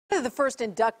of the first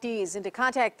inductees into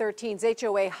Contact 13's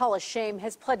HOA Hall of Shame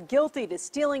has pled guilty to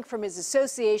stealing from his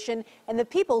association and the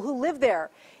people who live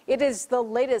there. It is the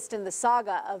latest in the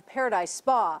saga of Paradise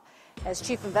Spa. As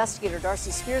Chief Investigator Darcy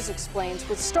Spears explains,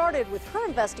 what started with her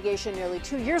investigation nearly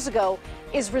 2 years ago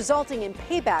is resulting in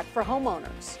payback for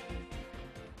homeowners.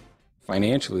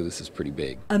 Financially, this is pretty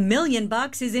big. $1 million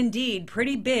is indeed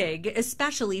pretty big,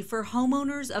 especially for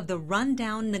homeowners of the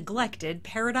rundown, neglected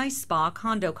Paradise Spa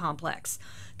condo complex.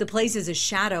 The place is a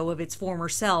shadow of its former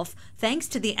self, thanks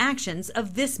to the actions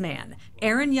of this man,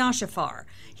 Aaron Yashafar.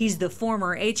 He's the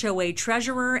former HOA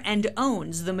treasurer and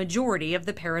owns the majority of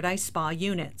the Paradise Spa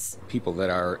units. People that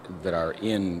are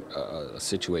in a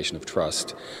situation of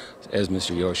trust, as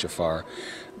Mr. Yashafar,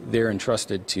 they're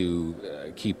entrusted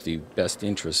to keep the best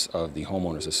interests of the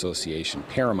homeowners association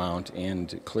paramount,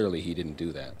 and clearly he didn't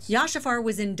do that. Yashafar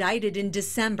was indicted in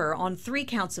December on 3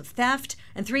 counts of theft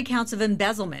and 3 counts of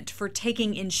embezzlement for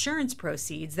taking insurance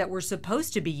proceeds that were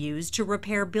supposed to be used to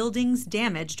repair buildings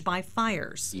damaged by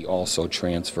fires. He also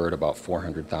transferred about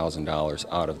 $400,000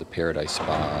 out of the Paradise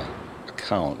Spa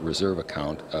reserve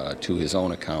account, to his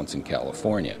own accounts in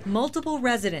California. Multiple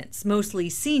residents,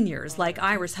 mostly seniors like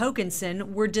Iris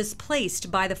Hokinson, were displaced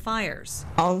by the fires.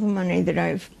 All the money that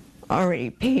I've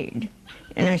already paid,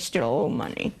 and I still owe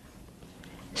money.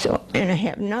 And I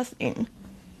have nothing,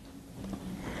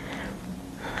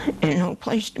 and no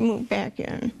place to move back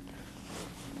in.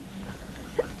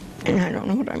 And I don't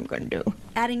know what I'm going to do.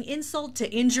 Adding insult to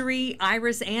injury,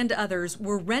 Iris and others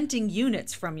were renting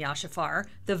units from Yashafar,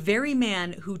 the very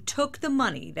man who took the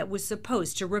money that was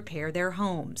supposed to repair their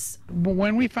homes. But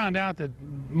when we found out that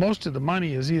most of the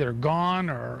money is either gone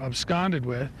or absconded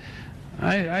with,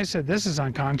 I said, this is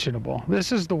unconscionable.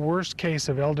 This is the worst case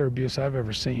of elder abuse I've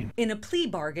ever seen. In a plea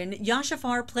bargain,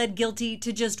 Yashafar pled guilty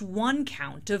to just 1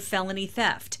 count of felony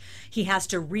theft. He has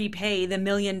to repay the $1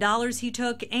 million he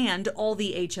took and all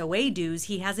the HOA dues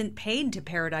he hasn't paid to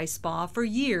Paradise Spa for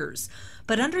years.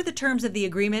 But under the terms of the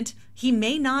agreement, he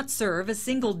may not serve a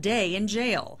single day in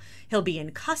jail. He'll be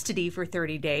in custody for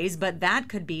 30 days, but that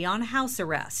could be on house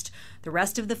arrest. The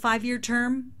rest of the 5-year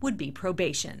term would be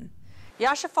probation.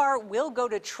 Yashafar will go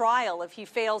to trial if he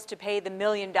fails to pay the $1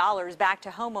 million back to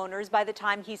homeowners by the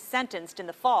time he's sentenced in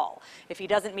the fall. If he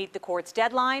doesn't meet the court's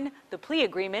deadline, the plea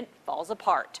agreement falls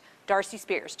apart. Darcy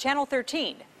Spears, Channel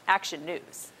 13, Action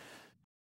News.